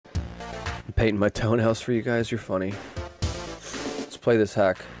I'm painting my toenails for you guys. You're funny. Let's play this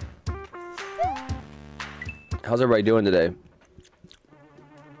hack. How's everybody doing today?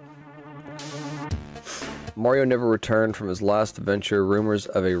 Mario never returned from his last adventure. Rumors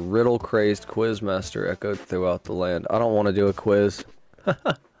of a riddle-crazed quizmaster echoed throughout the land. I don't want to do a quiz.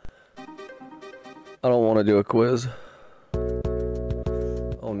 I don't want to do a quiz.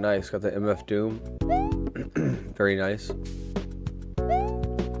 Oh, nice. Got the MF Doom. Very nice.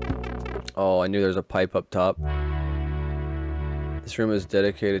 Oh, I knew there's a pipe up top. This room is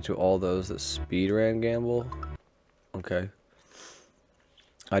dedicated to all those that speedran Gambol. Okay.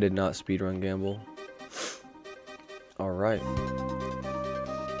 I did not speedrun Gambol. Alright.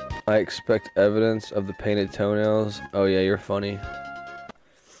 I expect evidence of the painted toenails. Oh yeah, you're funny.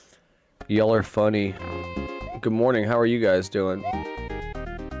 Y'all are funny. Good morning, how are you guys doing?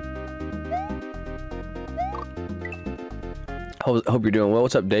 Hope you're doing well.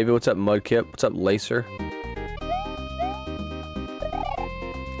 What's up, David? What's up, Mudkip? What's up, Lacer?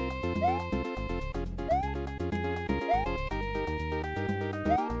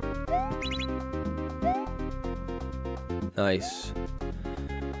 Nice.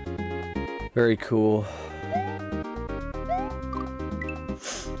 Very cool.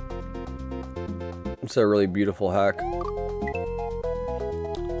 It's a really beautiful hack.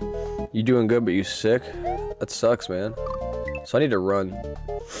 You doing good, but you sick? That sucks, man. So I need to run.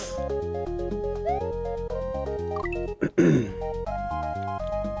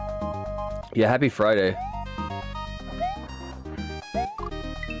 Yeah, happy Friday.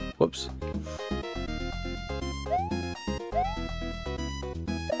 Whoops.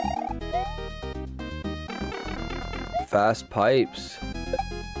 Fast pipes.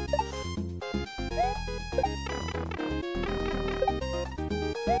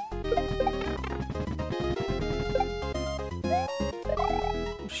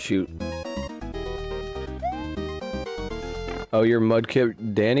 Shoot. Oh, you're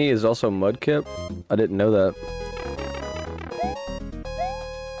Mudkip. Danny is also Mudkip? I didn't know that.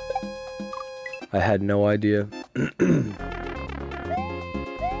 I had no idea.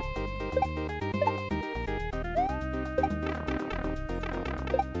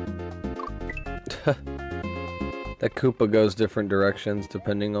 That Koopa goes different directions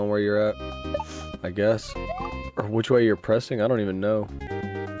depending on where you're at, I guess. Or which way you're pressing, I don't even know.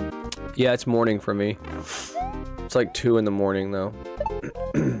 Yeah, it's morning for me. It's like 2 in the morning though.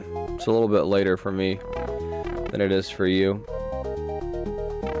 It's a little bit later for me than it is for you.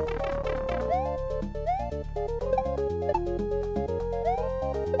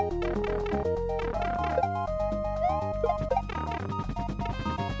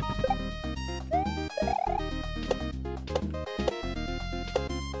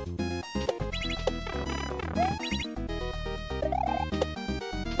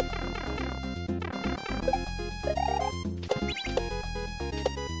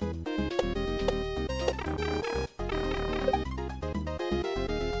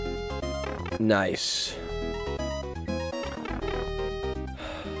 Nice.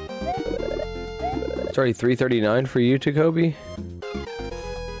 It's already 3:39 for you, Tacoby?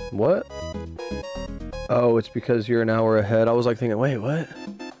 What? Oh, it's because you're an hour ahead. I was like thinking, wait, what?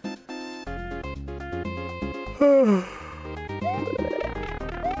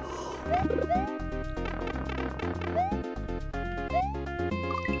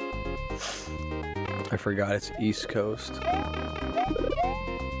 I forgot it's East Coast.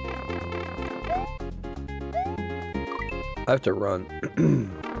 I have to run.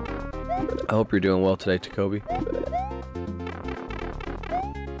 I hope you're doing well today, Tacoby.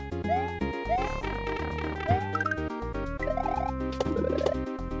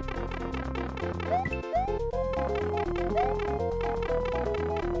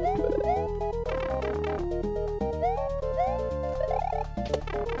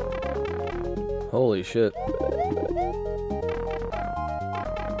 Holy shit.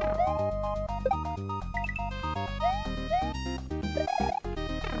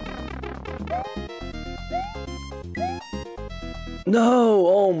 No!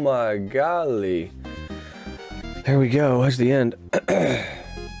 Oh my golly. There we go. That's the end.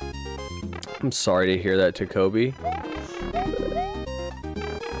 I'm sorry to hear that, Tacoby.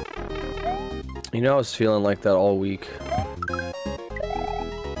 You know, I was feeling like that all week.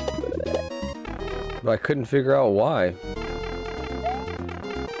 But I couldn't figure out why.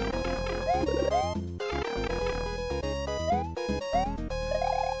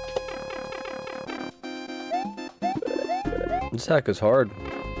 This hack is hard.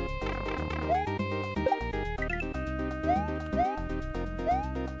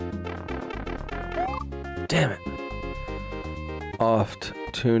 Damn it. Oft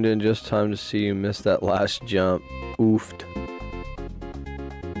tuned in just time to see you miss that last jump. Oofed.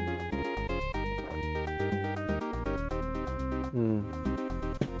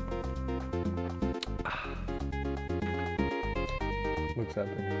 What's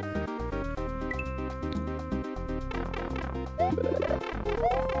happening?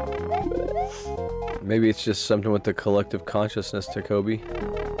 Maybe it's just something with the collective consciousness, Takobi.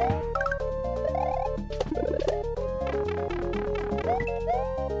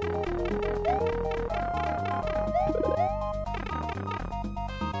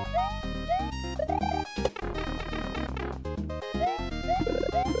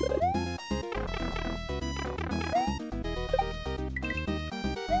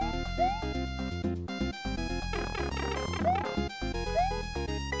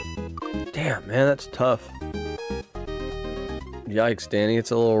 Damn, man, that's tough. Yikes, Danny,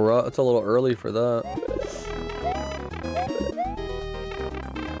 it's a little rough. It's a little early for that.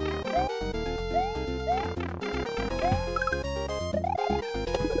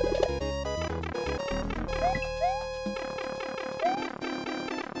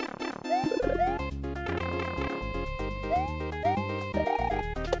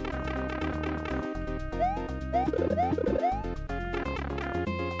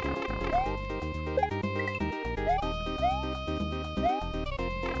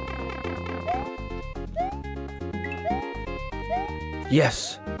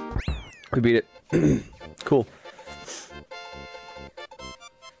 Yes! We beat it. Cool.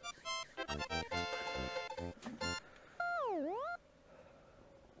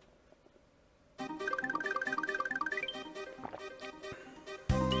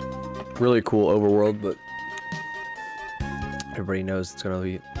 Really cool overworld, but everybody knows it's gonna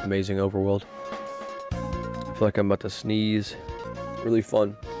be amazing overworld. I feel like I'm about to sneeze. Really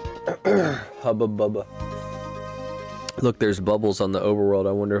fun. Hubba bubba. Look, there's bubbles on the overworld.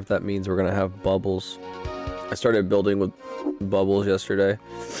 I wonder if that means we're gonna have bubbles. I started building with bubbles yesterday.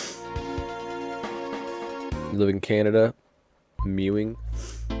 You live in Canada? Mewing?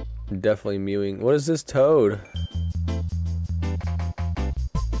 Definitely mewing. What is this toad?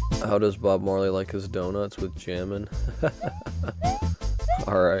 How does Bob Marley like his donuts with jammin'?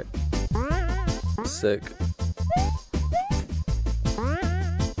 Alright. Sick.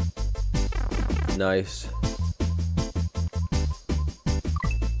 Nice.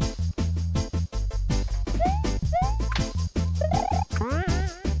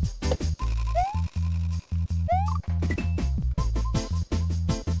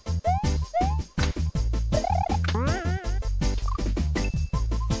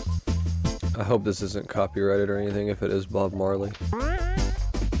 I hope this isn't copyrighted or anything. If it is, Bob Marley.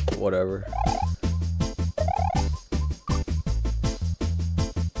 Whatever.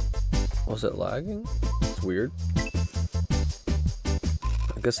 Was it lagging? It's weird. I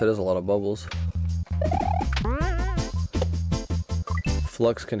guess it is a lot of bubbles.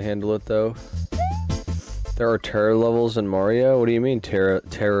 Flux can handle it though. There are terror levels in Mario? What do you mean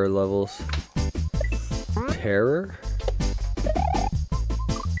terror levels? Terror?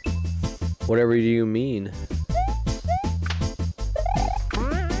 Whatever do you mean?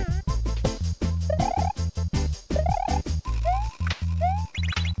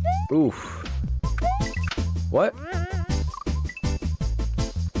 Oof. What?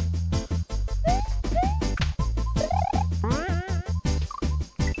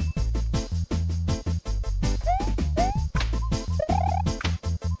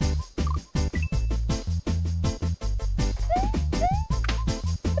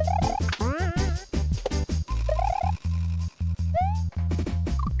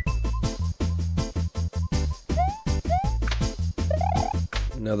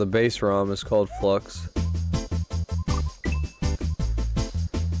 Now the base ROM is called Flux.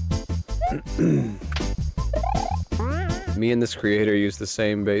 Me and this creator use the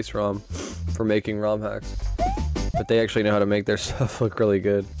same base ROM for making ROM hacks, but they actually know how to make their stuff look really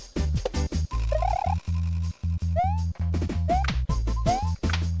good.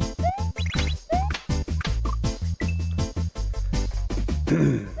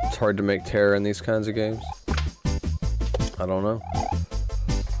 It's hard to make terror in these kinds of games. I don't know.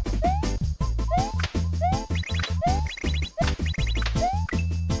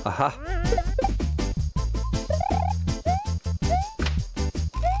 Aha!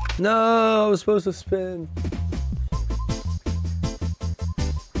 No, I was supposed to spin.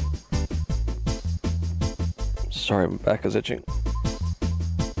 Sorry, my back is itching.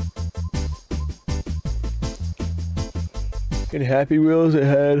 In Happy Wheels it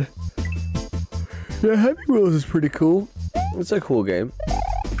had... Yeah, Happy Wheels is pretty cool. It's a cool game.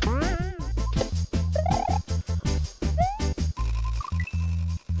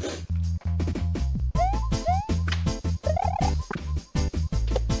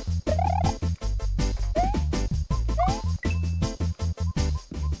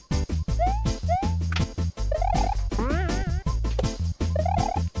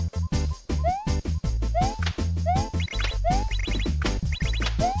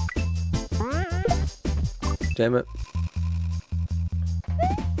 Damn it.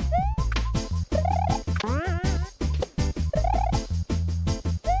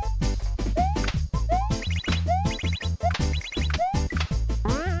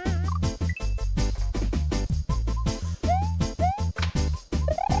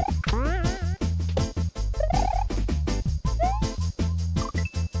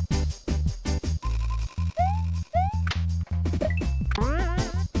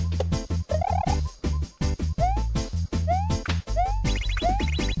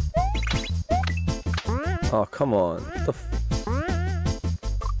 Oh, come on. What the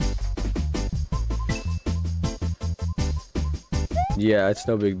yeah, it's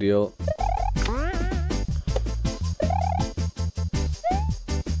no big deal.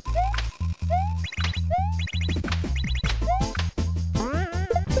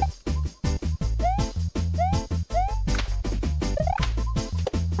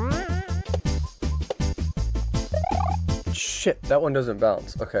 Shit, that one doesn't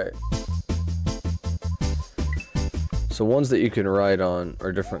bounce. Okay. So ones that you can ride on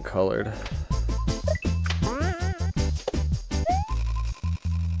are different colored.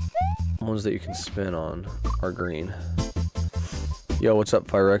 Ones that you can spin on are green. Yo, what's up,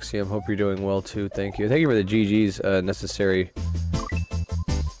 Phyrexium? Hope you're doing well too. Thank you. Thank you for the GG's necessary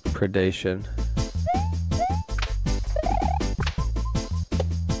predation.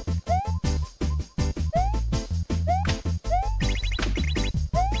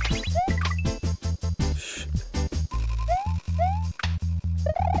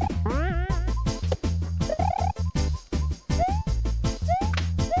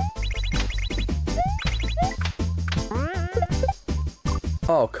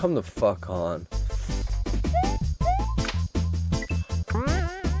 Oh, come the fuck on.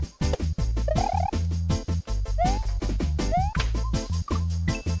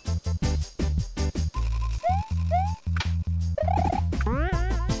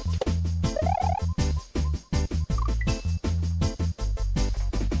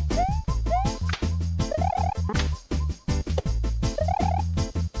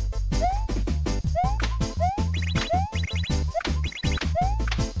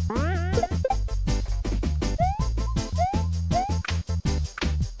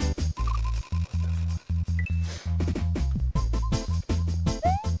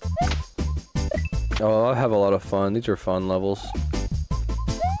 Oh, I have a lot of fun. These are fun levels.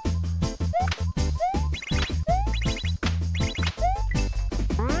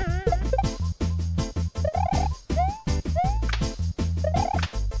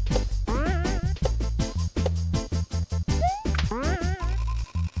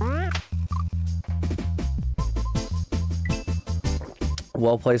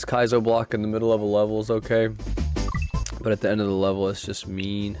 Well-placed Kaizo block in the middle of a level is okay, but at the end of the level it's just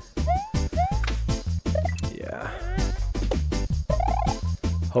mean.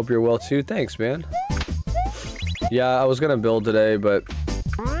 Hope you're well too. Thanks, man. Yeah, I was gonna build today, but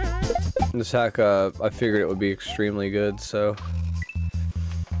this hack, I figured it would be extremely good, so.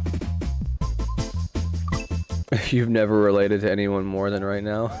 You've never related to anyone more than right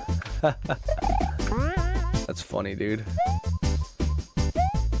now? That's funny, dude.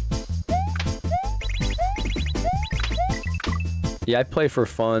 Yeah, I play for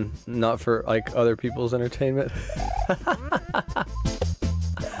fun, not for, like, other people's entertainment.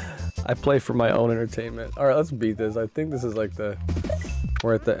 I play for my own entertainment. Alright, let's beat this. I think this is like the...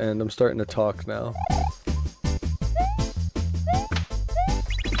 We're at the end. I'm starting to talk now.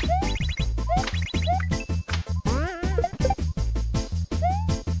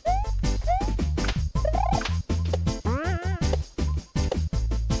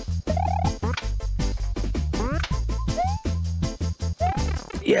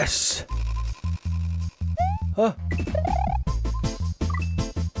 Yes! Huh.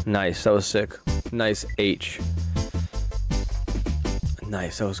 Nice, that was sick. Nice H.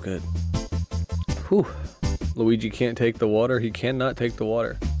 Nice, that was good. Whew. Luigi can't take the water. He cannot take the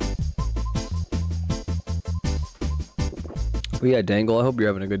water. But yeah, Dangle, I hope you're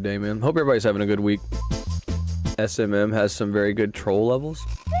having a good day, man. Hope everybody's having a good week. SMM has some very good troll levels.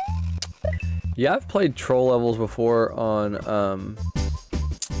 Yeah, I've played troll levels before on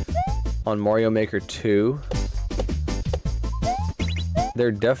Mario Maker 2. They're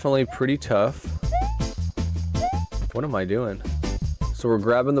definitely pretty tough. What am I doing? So we're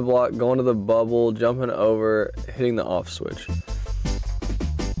grabbing the block, going to the bubble, jumping over, hitting the off switch.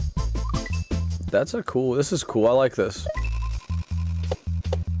 That's a cool, this is cool, I like this.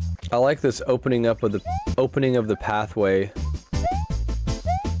 I like this opening up of the pathway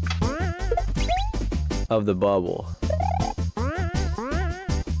of the bubble.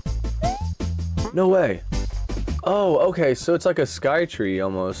 No way. Oh, okay, so it's like a sky tree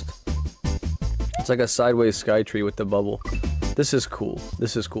almost. It's like a sideways sky tree with the bubble. This is cool.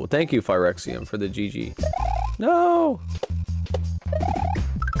 This is cool. Thank you, Phyrexium, for the GG. No!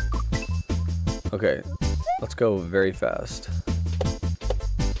 Okay, let's go very fast.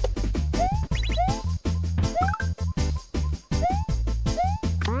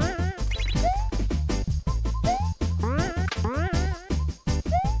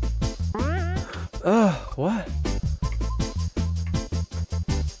 What?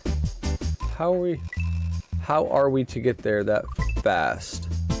 How are we to get there that fast?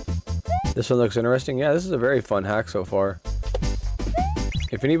 This one looks interesting. Yeah, this is a very fun hack so far.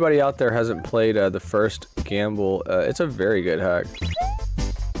 If anybody out there hasn't played the first Gambol, it's a very good hack.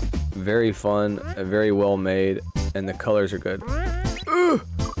 Very fun, very well made, and the colors are good. Ugh!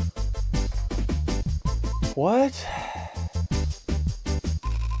 What?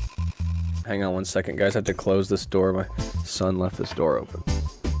 Hang on one second, guys. I have to close this door. My son left this door open.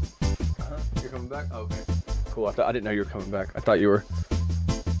 You're coming back? Oh, okay. Cool. I didn't know you were coming back. I thought you were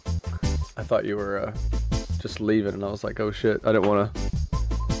just leaving, and I was like, oh shit. I didn't want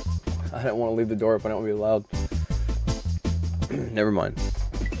to leave the door open. I don't want to be loud. Never mind.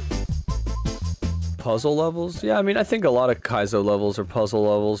 Puzzle levels? Yeah, I mean, I think a lot of Kaizo levels are puzzle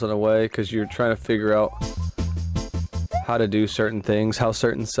levels in a way, because you're trying to figure out how to do certain things, how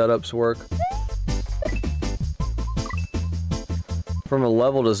certain setups work. From a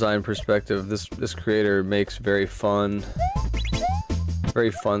level design perspective, this creator makes very fun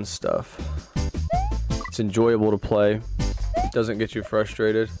stuff. It's enjoyable to play. Doesn't get you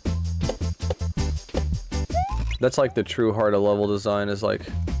frustrated. That's like the true heart of level design, is like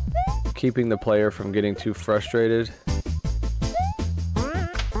keeping the player from getting too frustrated.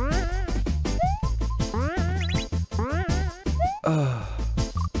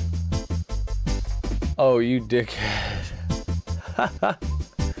 Oh, you dickhead.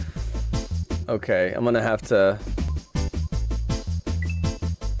 Okay, I'm gonna have to...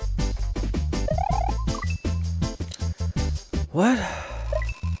 What?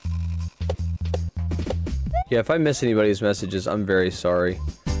 Yeah, if I miss anybody's messages, I'm very sorry.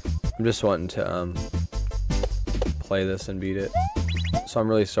 I'm just wanting to, play this and beat it. So I'm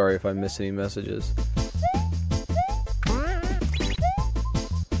really sorry if I miss any messages.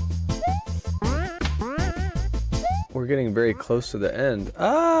 We're getting very close to the end.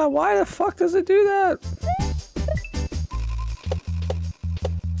 Ah, why the fuck does it do that?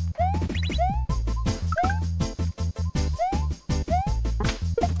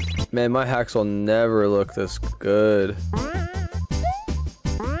 Man, my hacks will never look this good.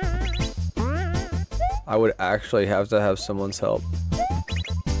 I would actually have to have someone's help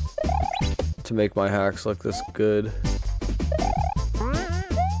to make my hacks look this good.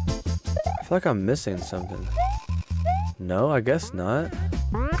 I feel like I'm missing something. No, I guess not.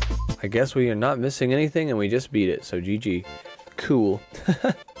 I guess we are not missing anything and we just beat it, so GG. Cool.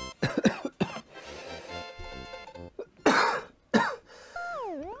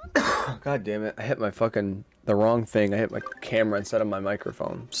 God damn it, I hit the wrong thing. I hit my camera instead of my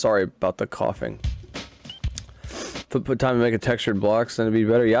microphone. Sorry about the coughing. Put time to make a textured blocks, then it'd be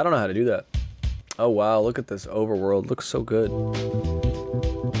better. Yeah, I don't know how to do that. Oh wow, look at this overworld. Looks so good.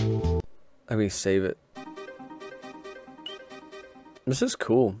 Let me save it. This is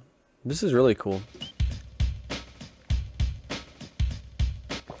cool. This is really cool.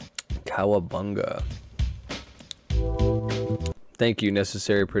 Cowabunga. Thank you,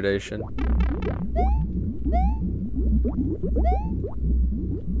 Necessary Predation.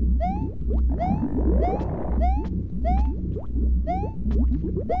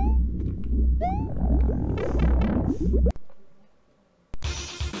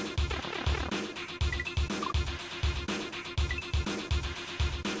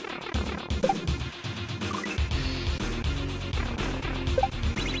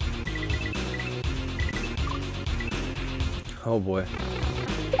 Oh boy.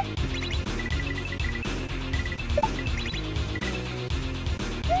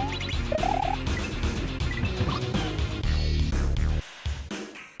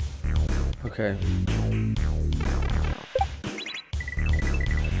 Okay.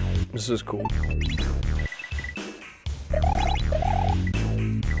 This is cool.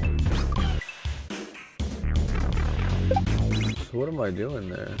 So what am I doing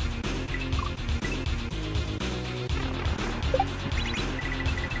there?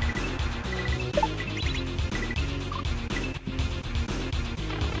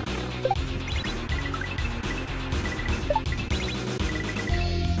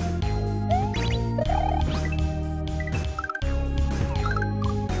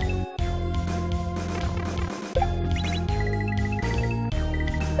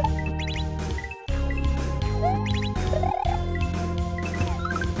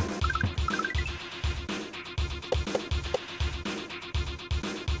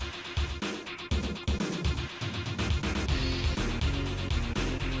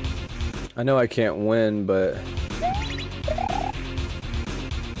 I know I can't win, but...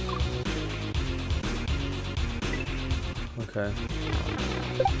 Okay.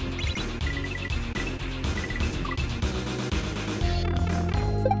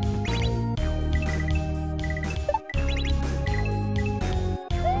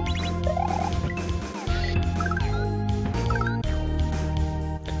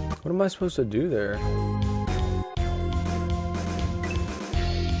 What am I supposed to do there?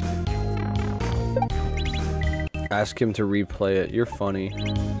 Ask him to replay it. You're funny.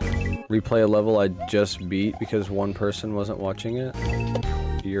 Replay a level I just beat because one person wasn't watching it?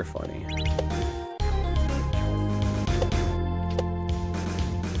 You're funny.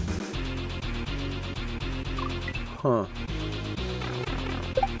 Huh.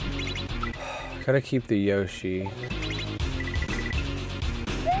 Gotta keep the Yoshi.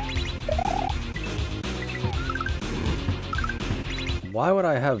 Why would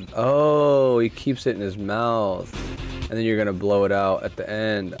I have... Oh, he keeps it in his mouth. And then you're gonna blow it out at the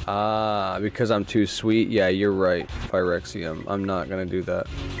end. Ah, because I'm too sweet? Yeah, you're right, Phyrexium. I'm not gonna do that.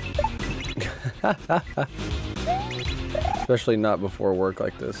 Especially not before work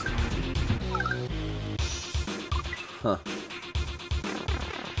like this. Huh.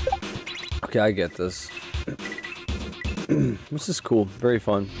 Okay, I get this. This is cool. Very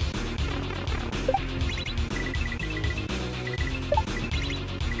fun.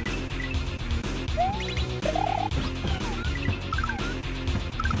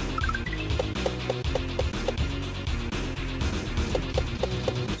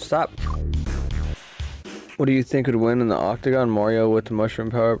 Stop. What do you think would win in the octagon? Mario with the mushroom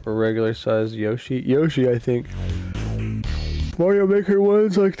power up or regular size Yoshi? Yoshi, I think. Mario Maker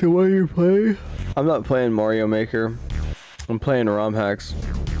 1's like the one you play? I'm not playing Mario Maker. I'm playing ROM hacks.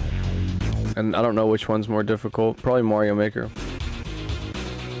 And I don't know which one's more difficult. Probably Mario Maker.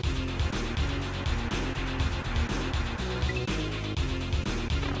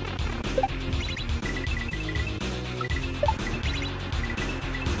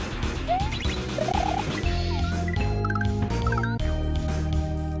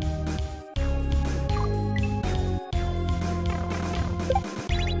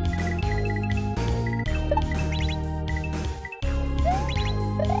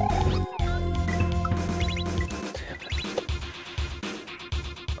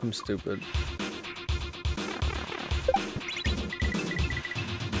 I'm stupid.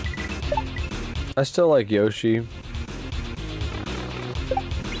 I still like Yoshi.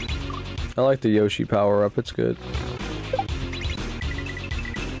 I like the Yoshi power up, it's good.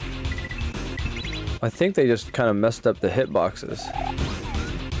 I think they just kind of messed up the hitboxes.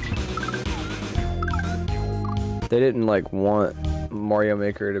 They didn't like want Mario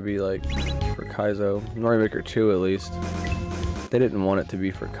Maker to be like for Kaizo. Mario Maker 2 at least. They didn't want it to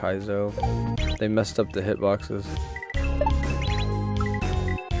be for Kaizo. They messed up the hitboxes.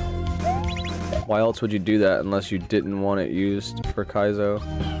 Why else would you do that unless you didn't want it used for Kaizo?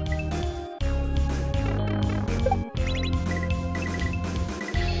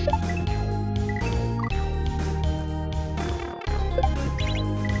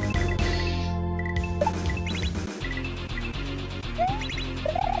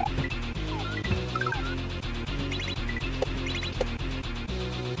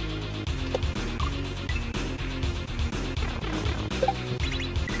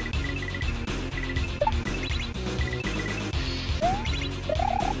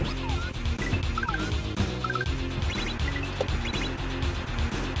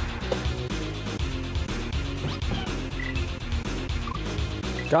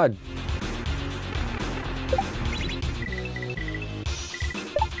 God.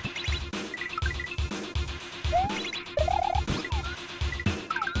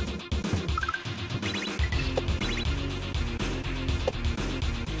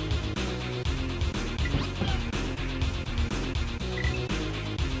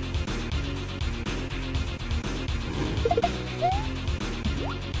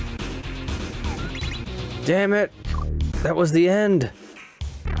 Damn it. That was the end.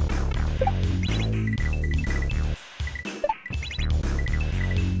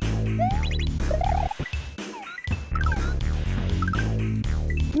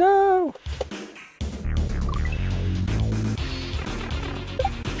 No!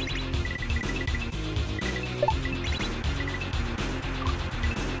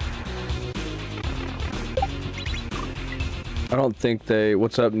 I don't think they...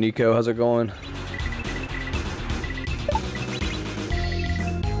 What's up, Nico? How's it going?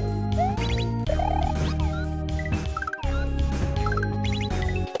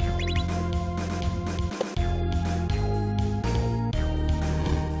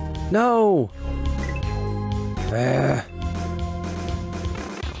 No! Ah.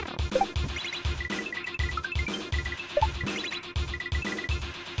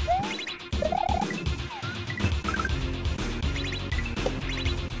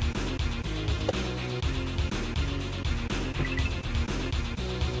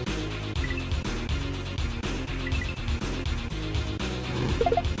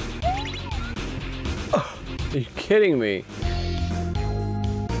 Are you kidding me?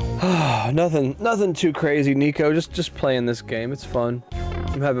 Nothing too crazy, Nico. Just playing this game. It's fun.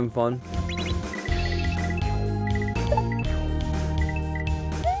 I'm having fun.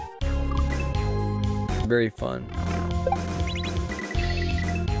 Very fun.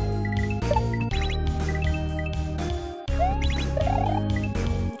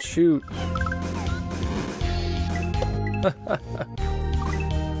 Shoot.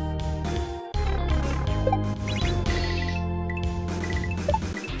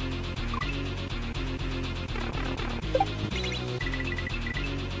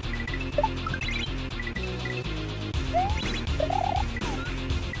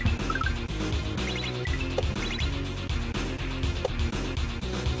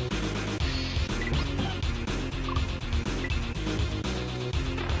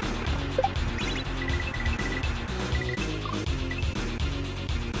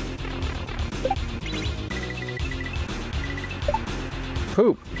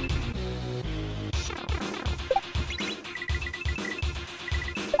 Poop.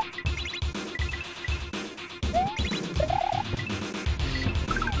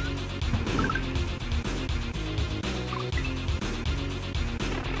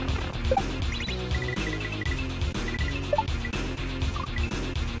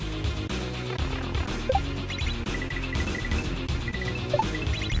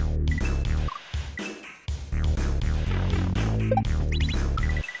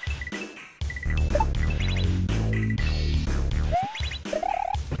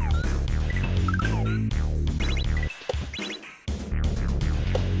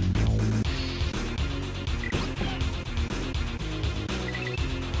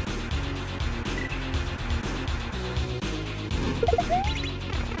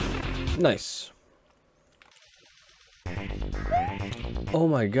 Nice. Oh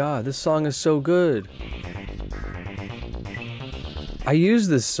my god, this song is so good. I use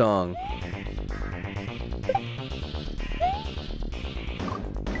this song.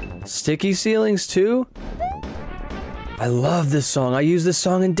 Sticky ceilings too? I love this song. I use this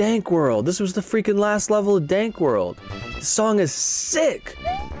song in Dank World. This was the freaking last level of Dank World. This song is sick.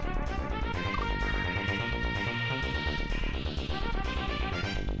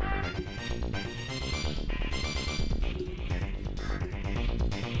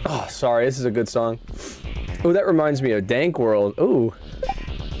 Oh, sorry, this is a good song. Oh, that reminds me of Dank World. Ooh.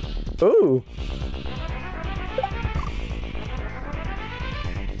 Ooh.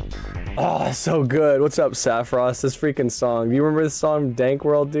 Oh, that's so good. What's up, Saffrost? This freaking song. Do you remember this song from Dank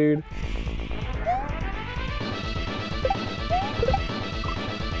World, dude?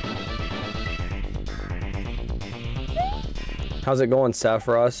 How's it going,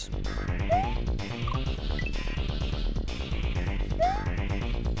 Saffrost?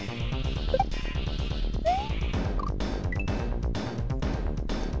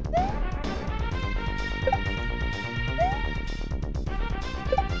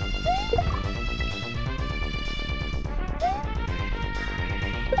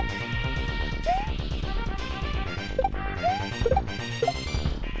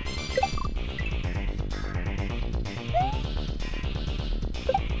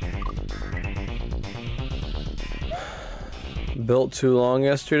 Built too long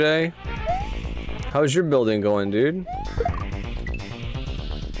yesterday? How's your building going, dude?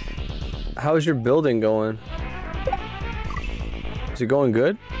 How's your building going? Is it going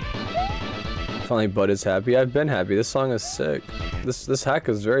good? Finally Bud is happy. I've been happy. This song is sick. This hack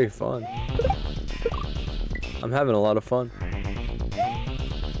is very fun. I'm having a lot of fun.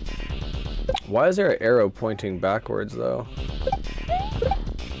 Why is there an arrow pointing backwards though?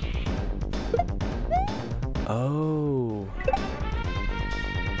 Oh.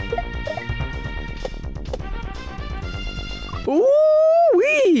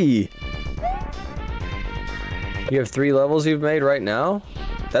 Ooh-wee! You have 3 levels you've made right now?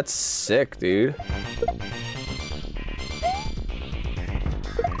 That's sick, dude.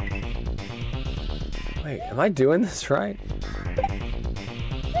 Wait, am I doing this right?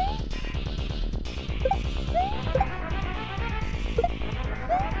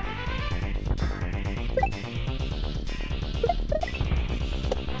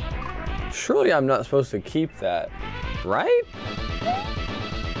 Surely I'm not supposed to keep that, right?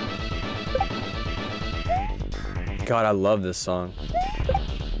 god, I love this song.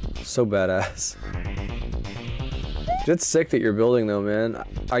 So badass. It's sick that you're building though, man.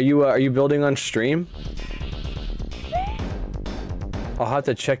 Are you building on stream? I'll have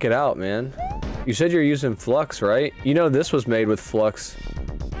to check it out, man. You said you're using Flux, right? You know this was made with Flux.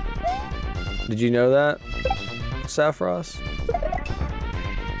 Did you know that, Saffros?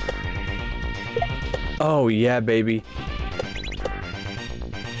 Oh yeah, baby.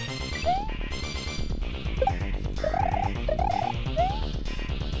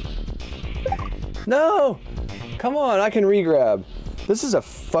 No! Come on, I can regrab. This is a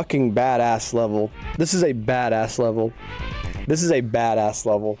fucking badass level. This is a badass level. This is a badass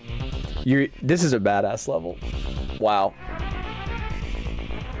level. This is a badass level. Wow.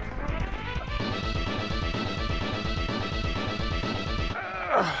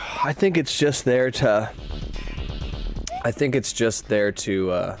 I think it's just there to...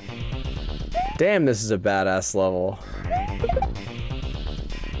 Damn, this is a badass level.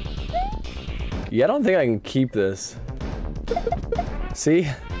 Yeah, I don't think I can keep this. See?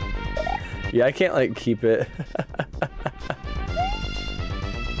 Yeah, I can't, like, keep it.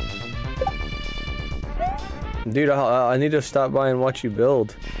 Dude, I need to stop by and watch you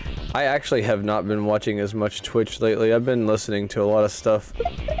build. I actually have not been watching as much Twitch lately. I've been listening to a lot of stuff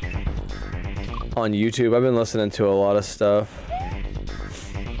on YouTube. I've been listening to a lot of stuff.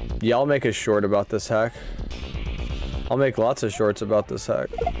 Yeah, I'll make a short about this hack. I'll make lots of shorts about this hack.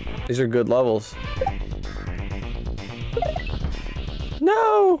 These are good levels.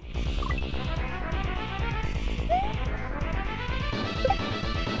 No!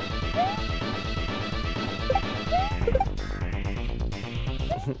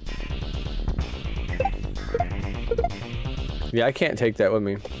 Yeah, I can't take that with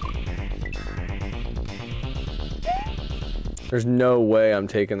me. There's no way I'm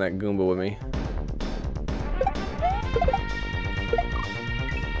taking that Goomba with me.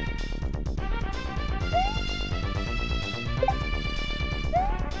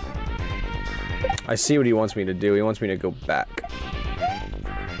 I see what he wants me to do. He wants me to go back.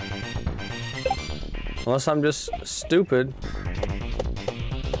 Unless I'm just stupid.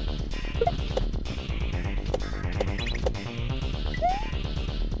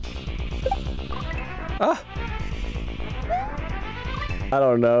 Ah! I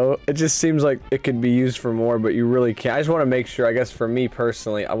don't know. It just seems like it could be used for more, but you really can't. I just want to make sure, I guess for me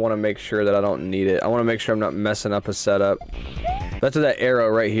personally, I want to make sure that I don't need it. I want to make sure I'm not messing up a setup. That's what that arrow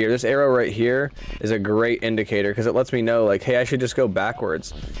right here. This arrow right here is a great indicator because it lets me know, like, hey, I should just go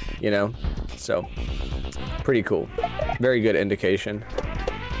backwards, you know? So, pretty cool. Very good indication.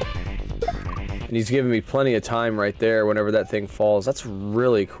 And he's giving me plenty of time right there whenever that thing falls. That's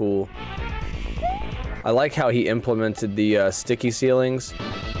really cool. I like how he implemented the sticky ceilings,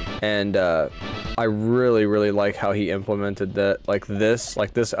 and I really, really like how he implemented that, like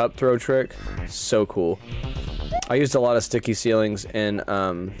this up throw trick. So cool. I used a lot of sticky ceilings in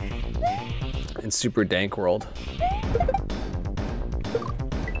Super Dank World.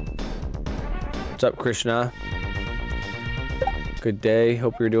 What's up, Krishna? Good day.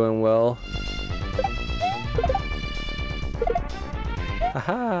 Hope you're doing well.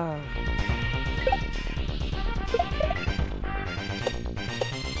 Haha.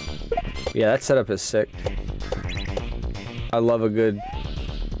 Yeah, that setup is sick. I love a good...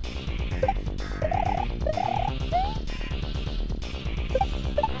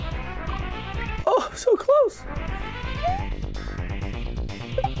 Oh, so close!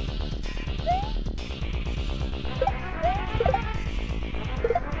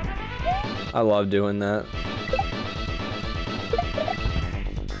 I love doing that.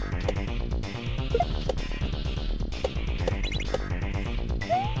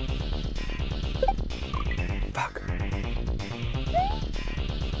 Fuck.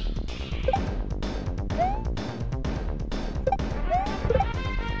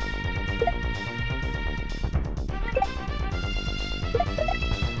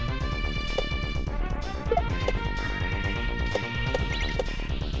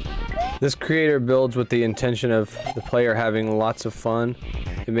 This creator builds with the intention of the player having lots of fun.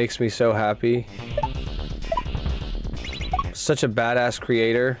 It makes me so happy. Such a badass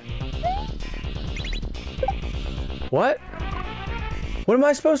creator. What? What am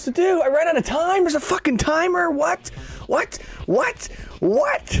I supposed to do? I ran out of time? There's a fucking timer? What? What? What?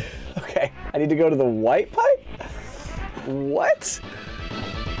 What? Okay, I need to go to the white pipe? What?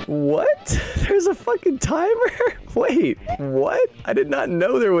 What? There's a fucking timer? Wait, what? I did not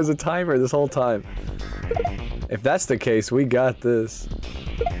know there was a timer this whole time. If that's the case, we got this.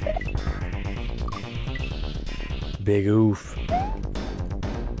 Big oof.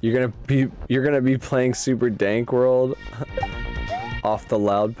 You're gonna be playing Super Dank World off the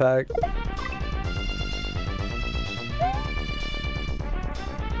loud pack.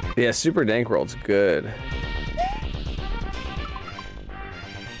 Yeah, Super Dank World's good.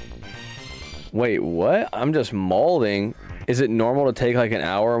 Wait, what? I'm just molding. Is it normal to take like an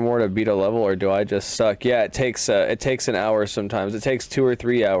hour or more to beat a level, or do I just suck? Yeah, it takes an hour sometimes. It takes 2 or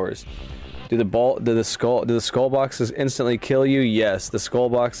 3 hours. Do the skull boxes instantly kill you? Yes, the skull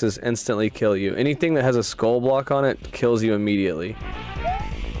boxes instantly kill you. Anything that has a skull block on it kills you immediately.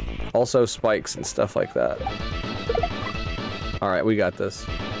 Also spikes and stuff like that. Alright, we got this.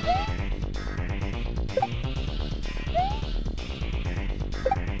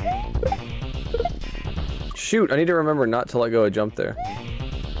 Shoot, I need to remember not to let go of jump there.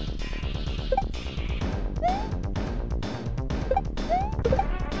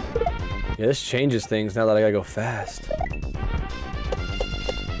 Yeah, this changes things now that I gotta go fast.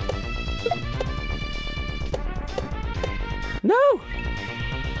 No!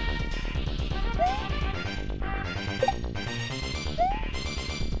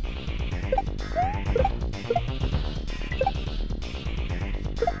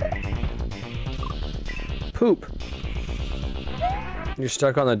 Poop. You're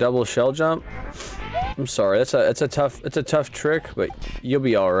stuck on the double shell jump? I'm sorry, it's a tough trick, but you'll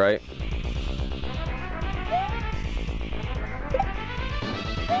be alright.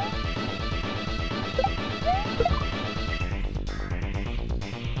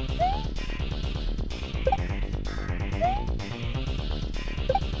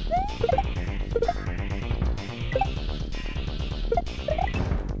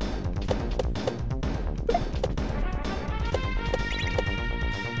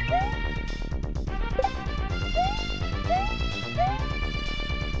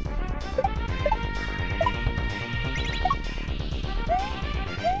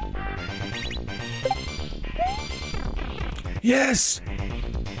 Yes!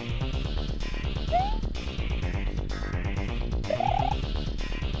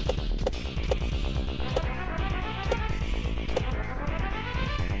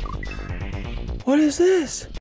 What is this?